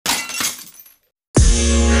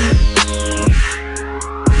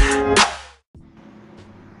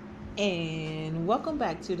And welcome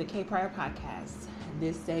back to the K Pryor Podcast.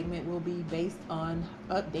 This segment will be based on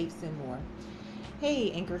updates and more. Hey,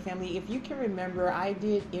 Anchor family, if you can remember, I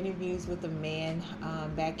did interviews with a man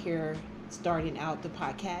back here starting out the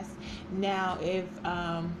podcast. Now, if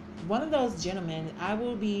one of those gentlemen, I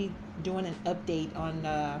will be doing an update on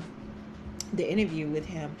the interview with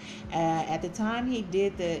him. At the time he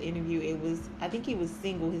did the interview, I think he was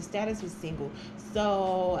single. His status was single.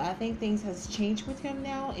 So I think things has changed with him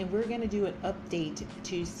now, and we're going to do an update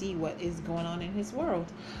to see what is going on in his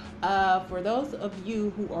world. For those of you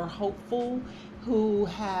who are hopeful, who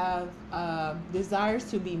have desires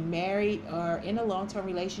to be married or in a long-term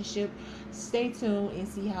relationship, stay tuned and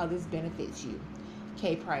see how this benefits you.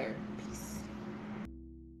 K Pryor. Peace.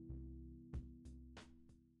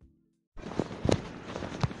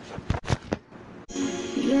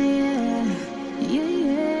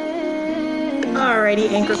 Alrighty,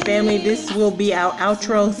 Anchor family, this will be our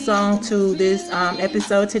outro song to this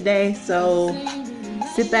episode today. So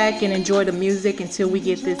sit back and enjoy the music until we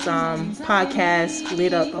get this podcast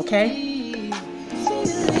lit up, okay?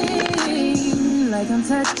 Like I'm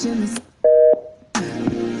touching the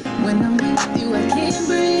when I'm with you, I can't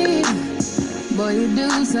breathe. Boy, you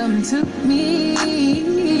do something to me.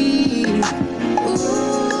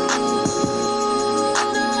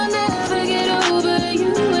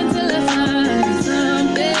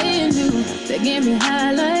 Get me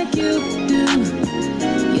high like you do,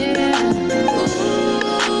 yeah. Ooh,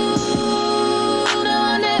 no,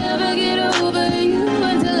 I'll never get over you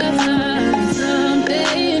until I find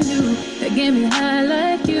something new that get me high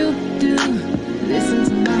like you do. Listen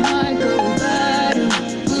to my heart go bottom,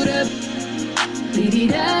 boot up,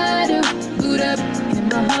 dee-dee-da-do, boot up, and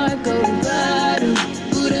my heart go bottom,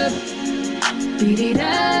 boot up,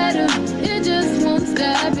 dee-dee-da-do. It just won't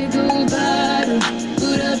stop, it go bottom,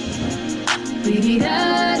 boot up.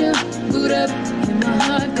 Be-dee-da-do, boot up, and my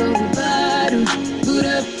heart go bottom, boot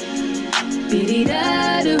up,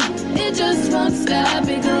 be-dee-da-do, it just won't stop,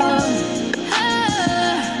 it go.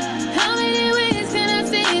 How many ways can I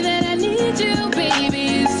say that I need you,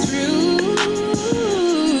 baby, it's true.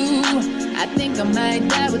 I think I might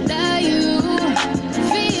die without you,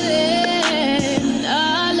 feeling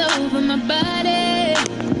all over my body,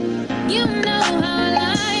 you know how I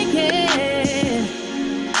like it.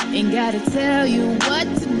 Ain't gotta tell you what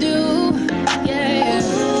to do, yeah.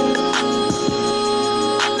 Ooh,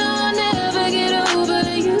 no, I'll never get over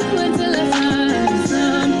you until I find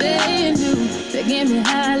something new that get me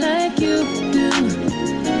high like you do,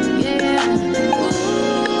 yeah. Ooh,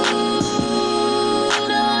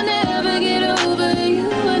 no, I'll never get over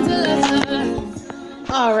you until I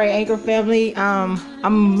find. All right, Anchor family,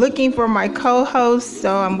 I'm looking for my co-host,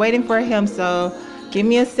 so I'm waiting for him, so give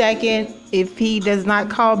me a second. If he does not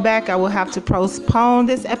call back, I will have to postpone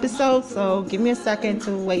this episode. So give me a second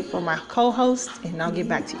to wait for my co-host, and I'll get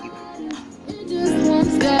back to you. It just won't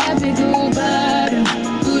stop, it go bottom,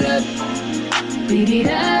 boot up,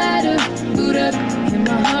 be-dee-da-do, boot up, and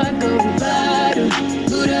my heart go bottom,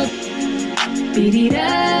 boot up,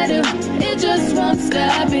 be-dee-da-do. It just won't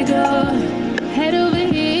stop, it go head over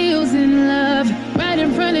heels in love, right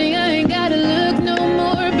in front of you, I ain't gotta look no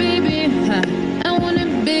more, baby. I wanna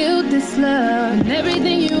build this love and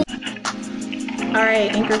everything you. All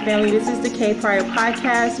right, Anchor family, this is the K Pryor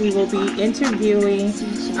Podcast. We will be interviewing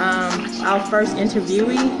our first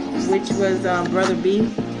interviewee, which was Brother B.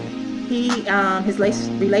 His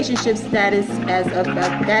relationship status as of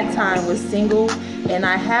that time was single, and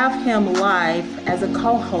I have him live as a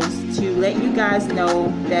co-host to let you guys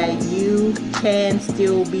know that you can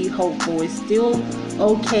still be hopeful. It's still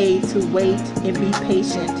okay to wait and be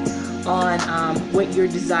patient on what you're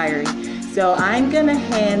desiring. So I'm gonna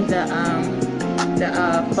hand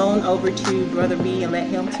the phone over to Brother B and let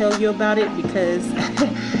him tell you about it, because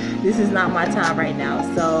this is not my time right now.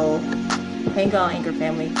 So hang on, Anchor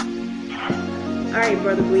family. All right,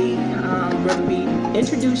 Brother B,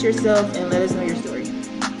 introduce yourself and let us know your story.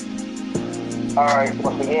 All right,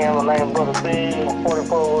 once again, my name is Brother B. I'm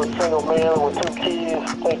 44, single man with 2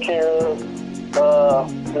 kids to take care of.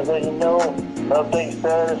 Just let you know, update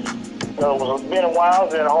status. It's been a while.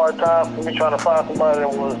 It's been a hard time for me trying to find somebody that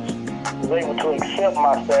was able to accept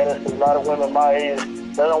my status. Because a lot of women my age,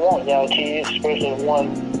 they don't want young kids, especially if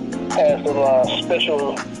one has some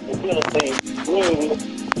special ability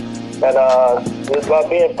need. And just by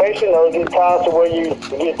being patient, there'll get times to where times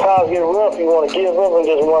get rough, you want to give up and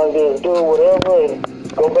just want to just do whatever and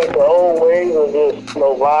go back to old ways or just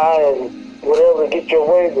lie and whatever to get your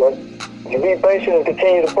way. But if you be patient and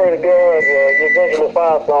continue to pray to God, you eventually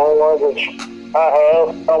find someone, which I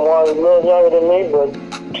have. Someone a little younger than me, but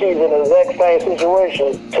she's in the exact same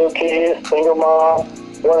situation. 2 kids, single mom,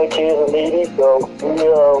 one of the kids is needy. So we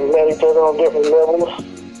met each other on different levels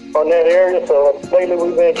on that area. So lately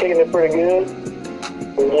we've been kicking it pretty good.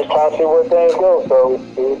 We just trying to see where things go. So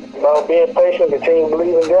about being patient, continue to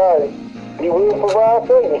believe in God. He will provide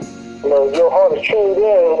for you. You know, if your heart is truly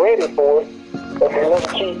there and ready for it, that's another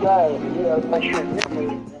key thing. You gotta make sure you're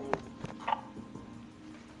ready.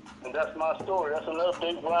 And that's my story. That's another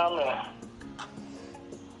big where I'm at.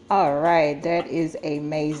 All right, that is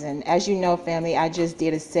amazing. As you know, family, I just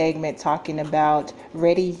did a segment talking about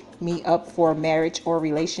ready me up for marriage or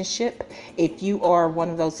relationship. If you are one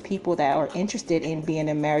of those people that are interested in being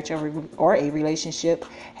in marriage or a relationship,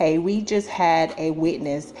 hey, we just had a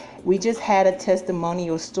witness. We just had a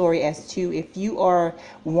testimonial story as to if you are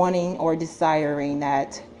wanting or desiring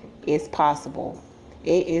that, it's possible.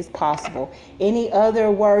 It is possible. Any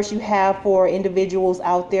other words you have for individuals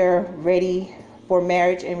out there ready for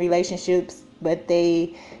marriage and relationships, but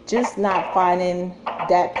they just not finding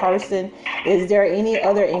that person? Is there any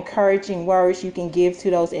other encouraging words you can give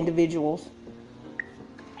to those individuals?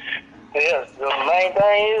 Yes, the main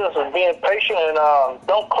thing is being patient and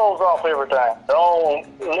don't close off everything.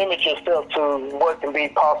 Don't limit yourself to what can be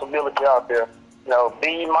possibility out there. You know,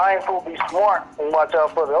 be mindful, be smart, and watch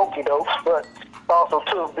out for the okie dokes, but also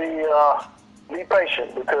to be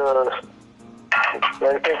patient, because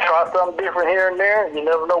you can try something different here and there. You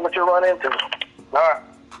never know what you run into. All right,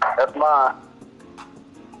 that's mine.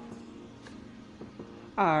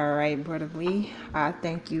 All right, Brother Lee, I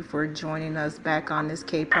thank you for joining us back on this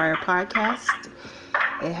K Pryor podcast.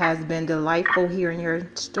 It has been delightful hearing your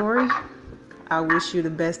story. I wish you the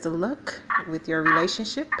best of luck with your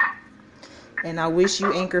relationship. And I wish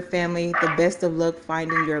you, Anchor family, the best of luck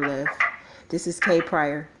finding your love. This is K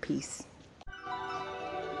Pryor. Peace.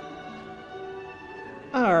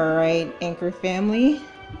 All right, Anchor family,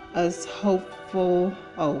 us hopeless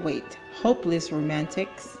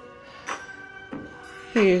romantics.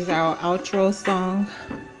 Here's our outro song,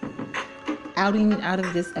 outing out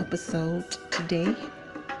of this episode today.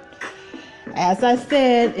 As I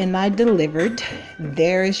said and I delivered,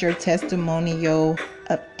 there is your testimonial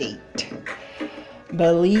update.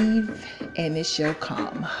 Believe and it shall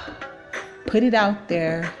come. Put it out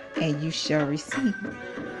there and you shall receive.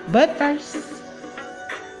 But first,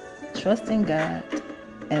 trust in God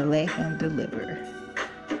and let Him deliver.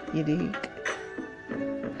 You dig?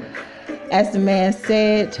 As the man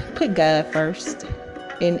said, put God first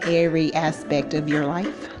in every aspect of your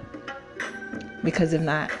life. Because if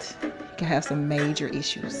not, you can have some major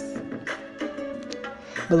issues.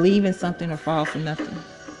 Believe in something or fall for nothing.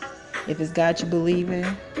 If it's God you believe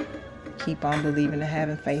in, keep on believing and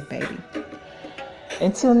having faith, baby.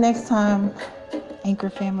 Until next time, Anchor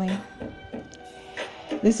family,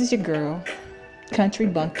 this is your girl, Country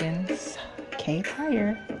Bumpkins, K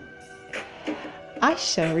Pryor. I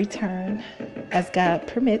shall return as God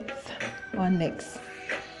permits on next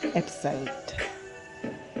episode.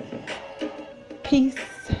 Peace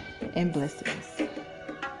and blessings.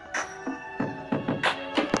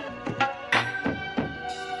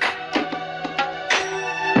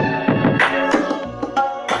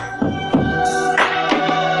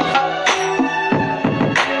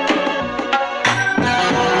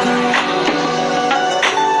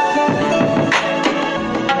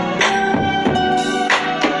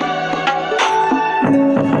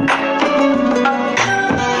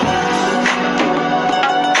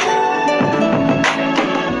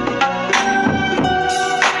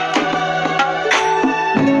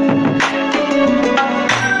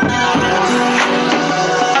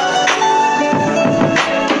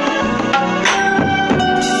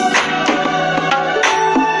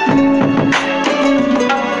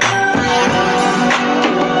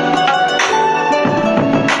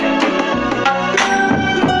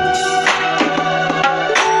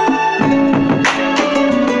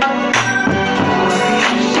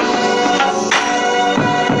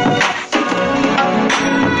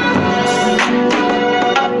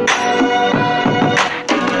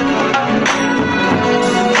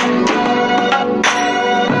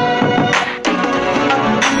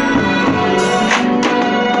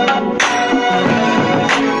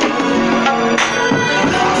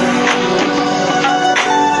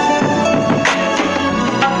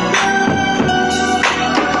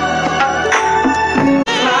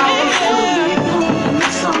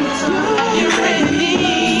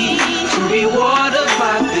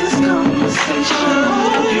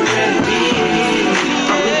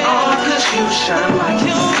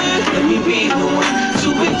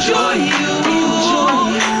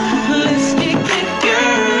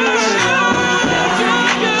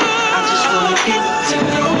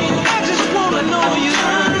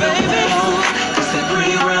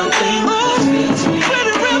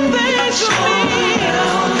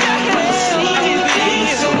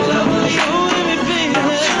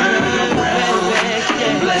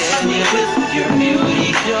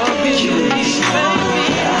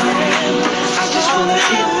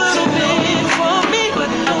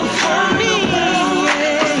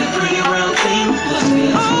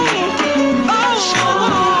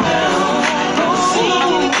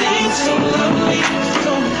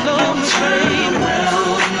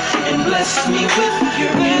 me with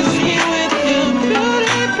your beauty, with your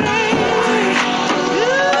beauty, baby.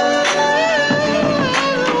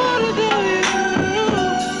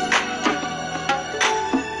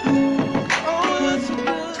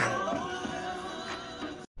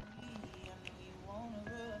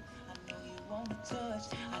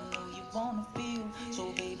 I know you wanna feel, so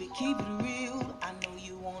baby keep it real. I know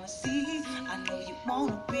you wanna see, I know you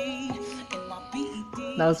wanna be in my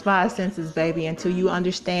BED. Those five senses, baby. Until you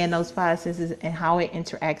understand those five senses and how it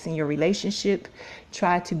interacts in your relationship,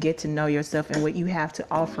 try to get to know yourself and what you have to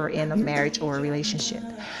offer in a marriage or a relationship.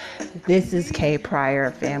 This is Kay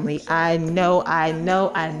Pryor, family. I know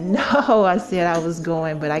I said I was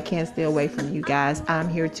going, but I can't stay away from you guys. I'm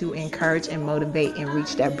here to encourage and motivate and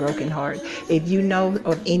reach that broken heart. If you know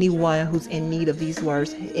of anyone who's in need of these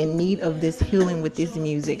words, in need of this healing with this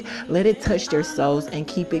music, let it touch their souls and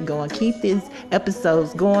keep it going. Keep these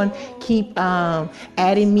episodes going. Keep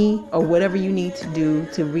adding me or whatever you need to do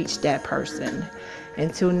to reach that person.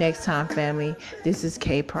 Until next time, family, this is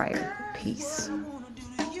Kay Pryor. Peace.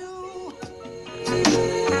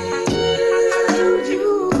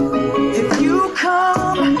 If you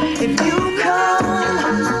come,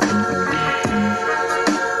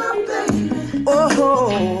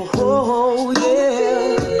 oh,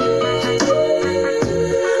 yeah.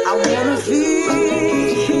 I wanna feel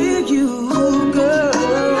you, girl.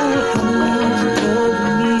 Come on over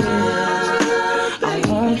me. I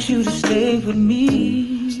want you to stay with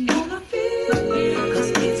me.